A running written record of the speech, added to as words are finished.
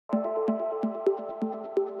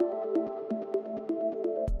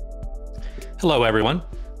Hello, everyone.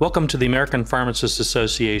 Welcome to the American Pharmacists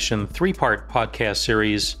Association three-part podcast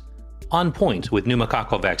series, On Point with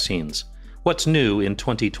Pneumococcal Vaccines, What's New in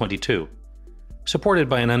 2022, supported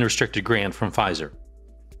by an unrestricted grant from Pfizer.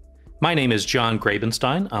 My name is John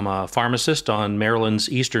Grabenstein. I'm a pharmacist on Maryland's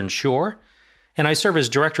Eastern Shore, and I serve as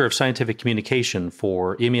Director of Scientific Communication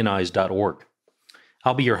for Immunize.org.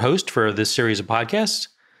 I'll be your host for this series of podcasts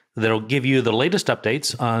that'll give you the latest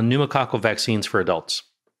updates on pneumococcal vaccines for adults.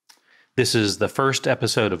 This is the first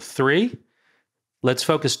episode of 3. Let's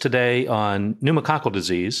focus today on pneumococcal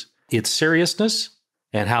disease, its seriousness,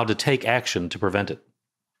 and how to take action to prevent it.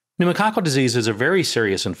 Pneumococcal disease is a very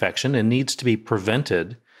serious infection and needs to be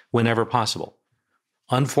prevented whenever possible.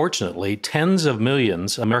 Unfortunately, tens of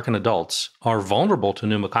millions of American adults are vulnerable to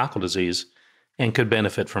pneumococcal disease and could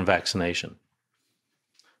benefit from vaccination.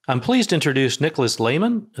 I'm pleased to introduce Nicholas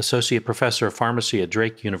Lehman, Associate Professor of Pharmacy at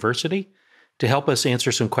Drake University, to help us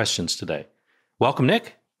answer some questions today. Welcome,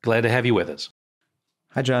 Nick. Glad to have you with us.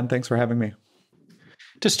 Hi, John. Thanks for having me.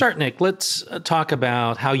 To start, Nick, let's talk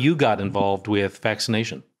about how you got involved with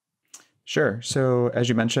vaccination. Sure. So as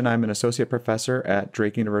you mentioned, I'm an associate professor at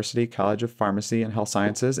Drake University College of Pharmacy and Health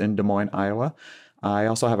Sciences in Des Moines, Iowa. I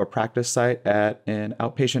also have a practice site at an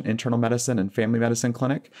outpatient internal medicine and family medicine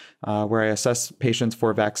clinic where I assess patients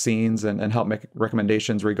for vaccines and help make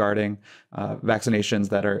recommendations regarding vaccinations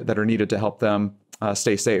that are needed to help them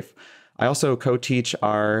stay safe. I also co-teach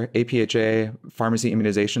our APHA pharmacy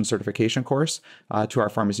immunization certification course to our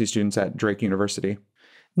pharmacy students at Drake University.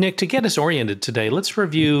 Nick, to get us oriented today, let's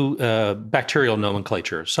review bacterial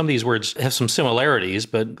nomenclature. Some of these words have some similarities,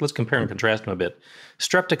 but let's compare and contrast them a bit.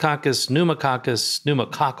 Streptococcus, pneumococcus,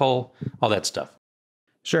 pneumococcal, all that stuff.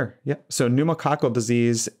 Sure. Yeah. So pneumococcal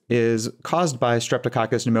disease is caused by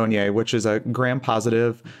Streptococcus pneumoniae, which is a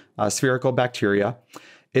gram-positive spherical bacteria.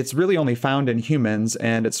 It's really only found in humans,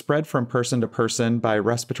 and it's spread from person to person by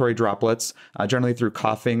respiratory droplets, generally through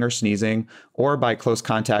coughing or sneezing, or by close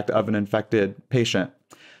contact of an infected patient.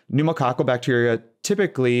 Pneumococcal bacteria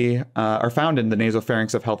typically are found in the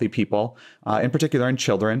nasopharynx of healthy people, in particular in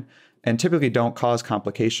children, and typically don't cause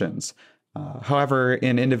complications. However,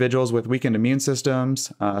 in individuals with weakened immune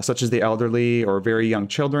systems, such as the elderly or very young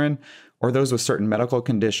children, or those with certain medical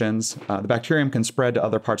conditions, the bacterium can spread to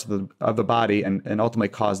other parts of the body and ultimately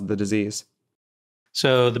cause the disease.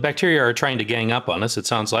 So the bacteria are trying to gang up on us, it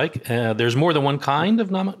sounds like. There's more than one kind of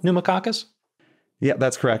pneumococcus? Yeah,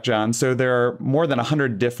 that's correct, John. So there are more than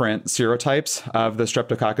 100 different serotypes of the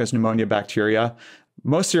Streptococcus pneumonia bacteria.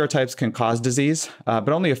 Most serotypes can cause disease, but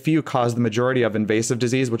only a few cause the majority of invasive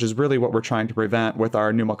disease, which is really what we're trying to prevent with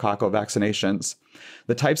our pneumococcal vaccinations.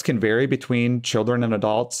 The types can vary between children and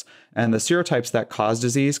adults, and the serotypes that cause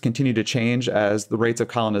disease continue to change as the rates of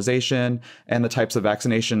colonization and the types of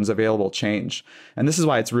vaccinations available change. And this is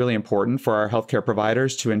why it's really important for our healthcare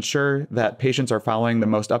providers to ensure that patients are following the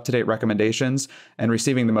most up-to-date recommendations and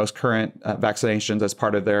receiving the most current vaccinations as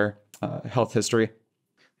part of their health history.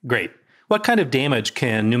 Great. What kind of damage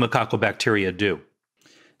can pneumococcal bacteria do?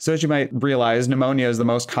 So as you might realize, pneumonia is the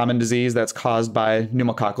most common disease that's caused by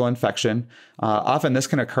pneumococcal infection. Often this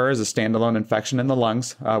can occur as a standalone infection in the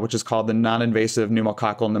lungs, which is called the non-invasive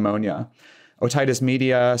pneumococcal pneumonia. Otitis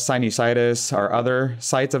media, sinusitis are other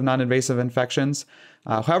sites of non-invasive infections.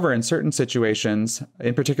 However, in certain situations,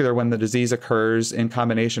 in particular when the disease occurs in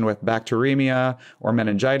combination with bacteremia or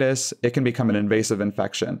meningitis, it can become an invasive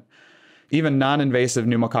infection. Even non-invasive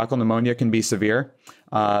pneumococcal pneumonia can be severe.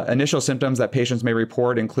 Initial symptoms that patients may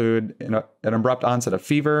report include an abrupt onset of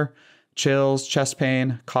fever, chills, chest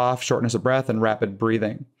pain, cough, shortness of breath, and rapid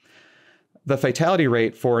breathing. The fatality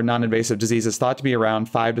rate for non-invasive disease is thought to be around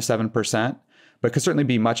 5 to 7%, but could certainly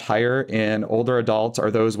be much higher in older adults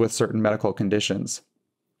or those with certain medical conditions.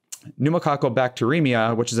 Pneumococcal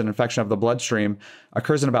bacteremia, which is an infection of the bloodstream,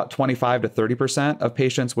 occurs in about 25 to 30% of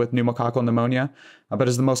patients with pneumococcal pneumonia, but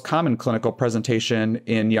is the most common clinical presentation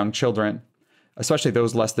in young children, especially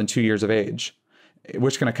those less than 2 years of age,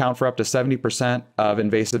 which can account for up to 70% of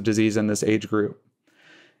invasive disease in this age group.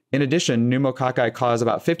 In addition, pneumococci cause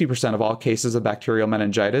about 50% of all cases of bacterial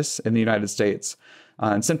meningitis in the United States.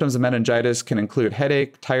 And symptoms of meningitis can include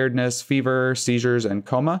headache, tiredness, fever, seizures, and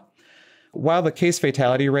coma. While the case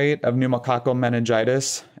fatality rate of pneumococcal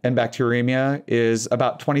meningitis and bacteremia is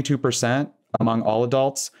about 22% among all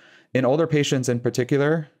adults, in older patients in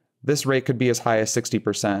particular, this rate could be as high as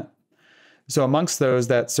 60%. So amongst those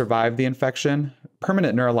that survive the infection,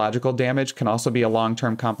 permanent neurological damage can also be a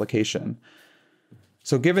long-term complication.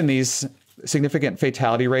 So given these significant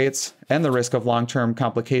fatality rates and the risk of long-term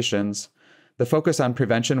complications, the focus on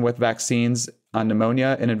prevention with vaccines on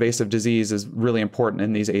pneumonia and invasive disease is really important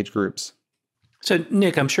in these age groups. So,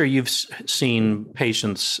 Nick, I'm sure you've seen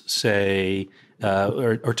patients say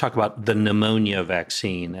or talk about the pneumonia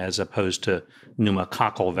vaccine as opposed to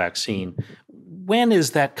pneumococcal vaccine. When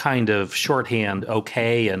is that kind of shorthand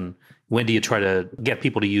okay, and when do you try to get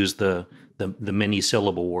people to use the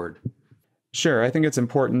many-syllable word? Sure. I think it's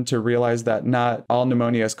important to realize that not all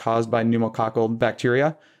pneumonia is caused by pneumococcal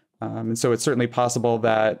bacteria. And so it's certainly possible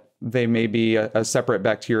that they may be a separate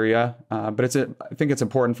bacteria, but I think it's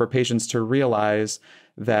important for patients to realize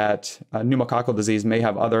that pneumococcal disease may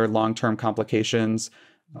have other long-term complications,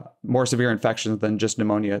 more severe infections than just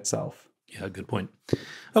pneumonia itself. Yeah, good point.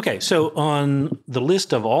 Okay, so on the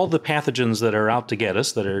list of all the pathogens that are out to get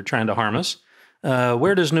us, that are trying to harm us,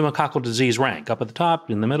 where does pneumococcal disease rank? Up at the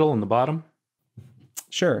top, in the middle, in the bottom?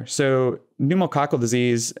 Sure. So pneumococcal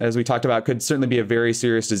disease, as we talked about, could certainly be a very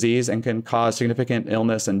serious disease and can cause significant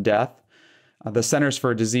illness and death. The Centers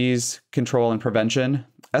for Disease Control and Prevention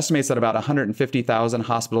estimates that about 150,000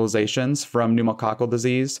 hospitalizations from pneumococcal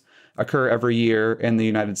disease occur every year in the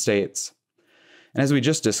United States. And as we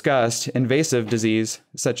just discussed, invasive disease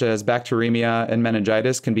such as bacteremia and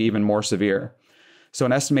meningitis can be even more severe. So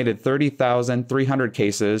an estimated 30,300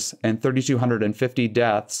 cases and 3,250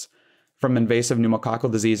 deaths from invasive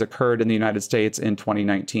pneumococcal disease occurred in the United States in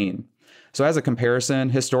 2019. So as a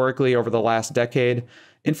comparison, historically over the last decade,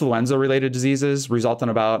 influenza-related diseases result in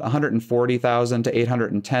about 140,000 to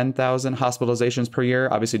 810,000 hospitalizations per year,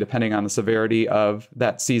 obviously depending on the severity of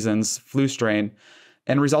that season's flu strain,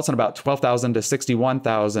 and results in about 12,000 to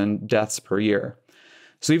 61,000 deaths per year.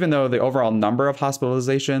 So even though the overall number of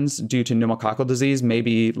hospitalizations due to pneumococcal disease may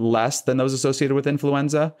be less than those associated with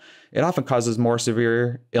influenza, it often causes more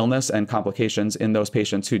severe illness and complications in those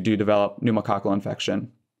patients who do develop pneumococcal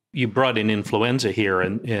infection. You brought in influenza here,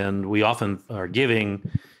 and we often are giving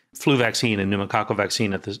flu vaccine and pneumococcal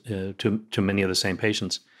vaccine to many of the same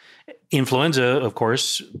patients. Influenza, of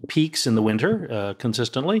course, peaks in the winter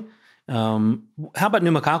consistently. How about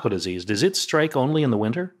pneumococcal disease? Does it strike only in the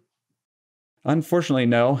winter? Unfortunately,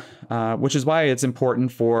 no, which is why it's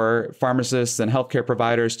important for pharmacists and healthcare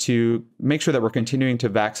providers to make sure that we're continuing to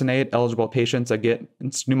vaccinate eligible patients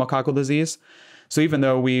against pneumococcal disease. So even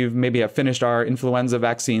though we've maybe have finished our influenza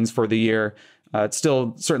vaccines for the year, it's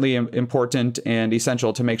still certainly important and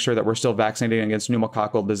essential to make sure that we're still vaccinating against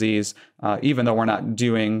pneumococcal disease, even though we're not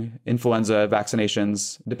doing influenza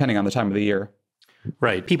vaccinations, depending on the time of the year.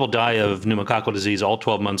 Right. People die of pneumococcal disease all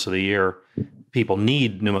 12 months of the year. People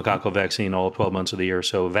need pneumococcal vaccine all 12 months of the year,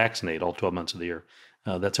 so vaccinate all 12 months of the year.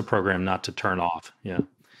 That's a program not to turn off. Yeah.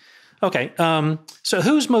 Okay. So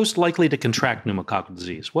who's most likely to contract pneumococcal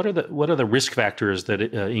disease? What are the risk factors that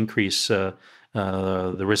increase the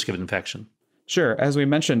risk of infection? Sure. As we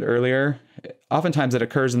mentioned earlier, oftentimes it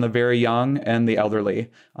occurs in the very young and the elderly.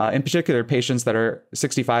 In particular, patients that are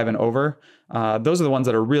 65 and over. Those are the ones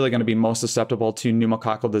that are really going to be most susceptible to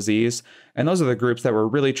pneumococcal disease. And those are the groups that we're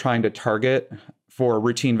really trying to target for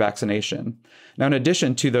routine vaccination. Now, in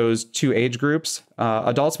addition to those two age groups,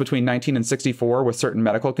 adults between 19 and 64 with certain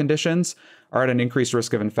medical conditions are at an increased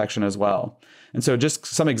risk of infection as well. And so just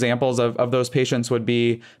some examples of those patients would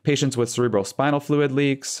be patients with cerebral spinal fluid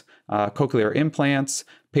leaks, cochlear implants,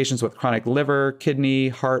 patients with chronic liver, kidney,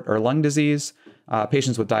 heart, or lung disease,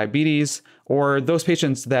 patients with diabetes, or those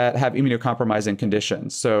patients that have immunocompromising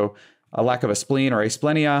conditions. So a lack of a spleen or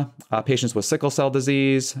asplenia, patients with sickle cell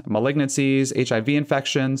disease, malignancies, HIV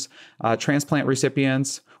infections, transplant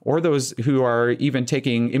recipients, or those who are even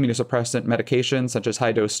taking immunosuppressant medications such as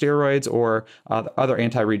high-dose steroids or other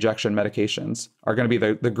anti-rejection medications are going to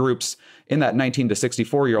be the groups in that 19 to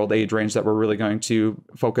 64-year-old age range that we're really going to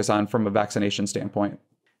focus on from a vaccination standpoint.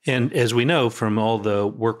 And as we know from all the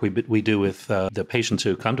work we do with the patients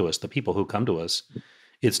who come to us, the people who come to us,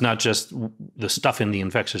 it's not just the stuff in the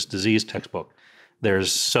infectious disease textbook.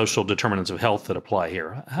 There's social determinants of health that apply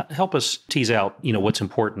here. Help us tease out, what's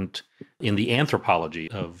important in the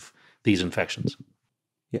anthropology of these infections.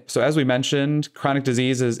 Yeah. So as we mentioned, chronic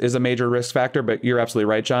disease is a major risk factor, but you're absolutely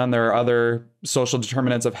right, John. There are other social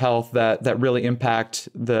determinants of health that really impact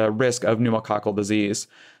the risk of pneumococcal disease.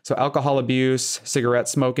 So alcohol abuse, cigarette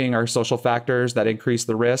smoking are social factors that increase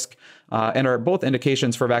the risk and are both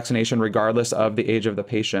indications for vaccination regardless of the age of the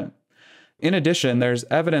patient. In addition, there's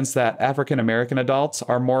evidence that African American adults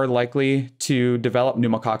are more likely to develop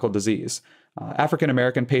pneumococcal disease. African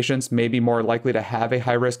American patients may be more likely to have a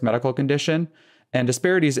high-risk medical condition, and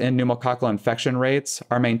disparities in pneumococcal infection rates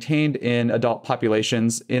are maintained in adult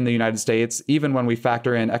populations in the United States, even when we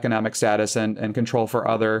factor in economic status and control for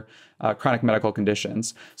other chronic medical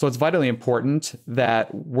conditions. So it's vitally important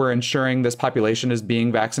that we're ensuring this population is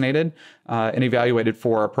being vaccinated and evaluated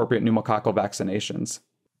for appropriate pneumococcal vaccinations.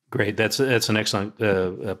 Great. That's an excellent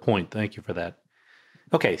point. Thank you for that.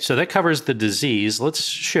 Okay, so that covers the disease. Let's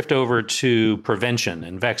shift over to prevention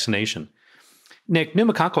and vaccination. Nick,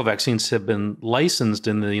 pneumococcal vaccines have been licensed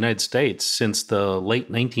in the United States since the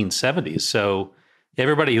late 1970s. So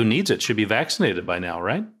everybody who needs it should be vaccinated by now,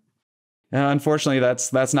 right? Unfortunately,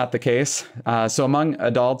 that's not the case. So among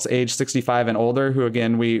adults age 65 and older, who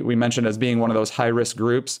again we mentioned as being one of those high-risk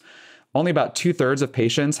groups, only about 2/3 of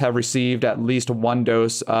patients have received at least one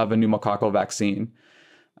dose of a pneumococcal vaccine.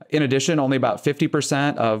 In addition, only about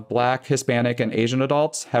 50% of Black, Hispanic, and Asian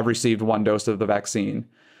adults have received one dose of the vaccine.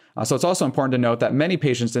 So it's also important to note that many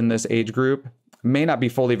patients in this age group may not be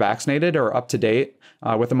fully vaccinated or up to date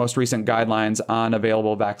with the most recent guidelines on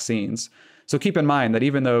available vaccines. So keep in mind that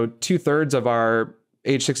even though 2/3 of our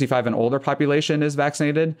age 65 and older population is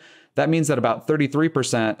vaccinated, that means that about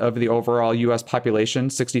 33% of the overall US population,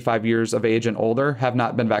 65 years of age and older, have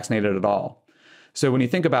not been vaccinated at all. So when you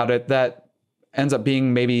think about it, that ends up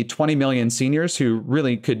being maybe 20 million seniors who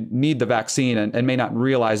really could need the vaccine and may not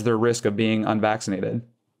realize their risk of being unvaccinated.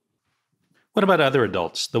 What about other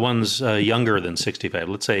adults, the ones younger than 65,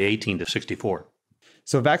 let's say 18 to 64?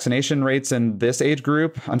 So vaccination rates in this age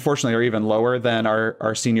group, unfortunately, are even lower than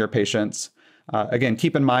our senior patients. Again,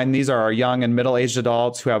 keep in mind, these are our young and middle-aged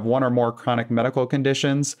adults who have one or more chronic medical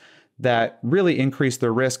conditions that really increase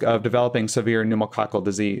the risk of developing severe pneumococcal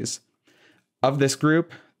disease. Of this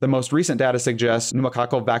group, the most recent data suggests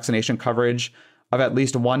pneumococcal vaccination coverage of at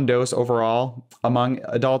least one dose overall among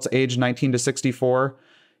adults aged 19 to 64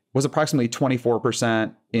 was approximately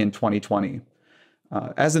 24% in 2020.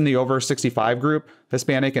 As in the over 65 group,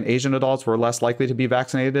 Hispanic and Asian adults were less likely to be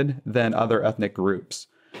vaccinated than other ethnic groups.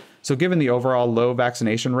 So given the overall low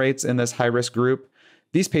vaccination rates in this high-risk group,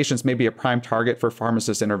 these patients may be a prime target for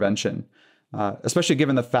pharmacist intervention, especially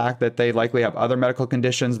given the fact that they likely have other medical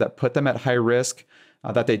conditions that put them at high risk,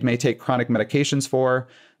 that they may take chronic medications for.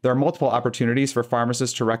 There are multiple opportunities for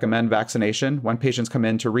pharmacists to recommend vaccination when patients come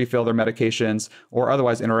in to refill their medications or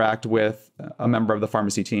otherwise interact with a member of the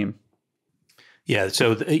pharmacy team. Yeah,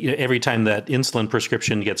 so every time that insulin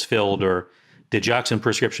prescription gets filled or digoxin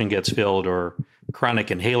prescription gets filled or chronic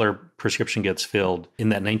inhaler prescription gets filled in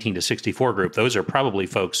that 19 to 64 group, those are probably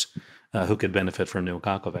folks who could benefit from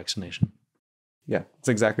pneumococcal vaccination. Yeah, that's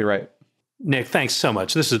exactly right. Nick, thanks so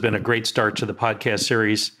much. This has been a great start to the podcast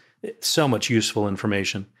series. So much useful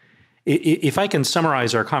information. If I can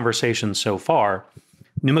summarize our conversation so far,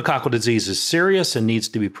 pneumococcal disease is serious and needs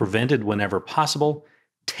to be prevented whenever possible.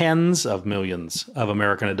 Tens of millions of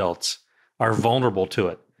American adults are vulnerable to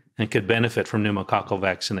it and could benefit from pneumococcal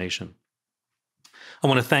vaccination. I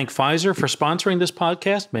want to thank Pfizer for sponsoring this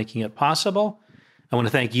podcast, making it possible. I want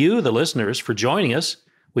to thank you, the listeners, for joining us.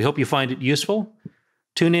 We hope you find it useful.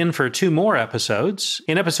 Tune in for 2 more episodes.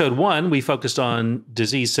 In episode 1, we focused on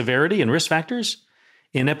disease severity and risk factors.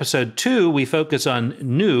 In episode 2, we focus on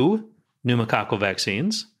new pneumococcal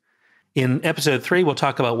vaccines. In episode 3, we'll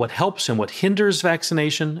talk about what helps and what hinders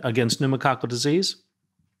vaccination against pneumococcal disease.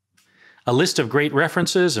 A list of great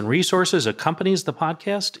references and resources accompanies the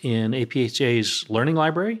podcast in APHA's Learning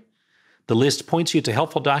Library. The list points you to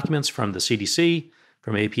helpful documents from the CDC,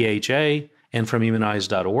 from APHA, and from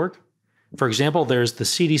immunize.org. For example, there's the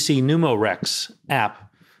CDC Pneumorex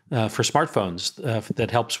app for smartphones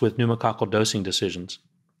that helps with pneumococcal dosing decisions.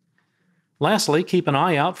 Lastly, keep an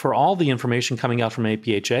eye out for all the information coming out from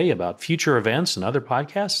APHA about future events and other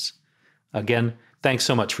podcasts. Again, thanks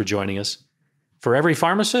so much for joining us. For every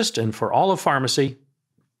pharmacist and for all of pharmacy,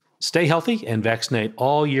 stay healthy and vaccinate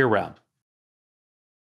all year round.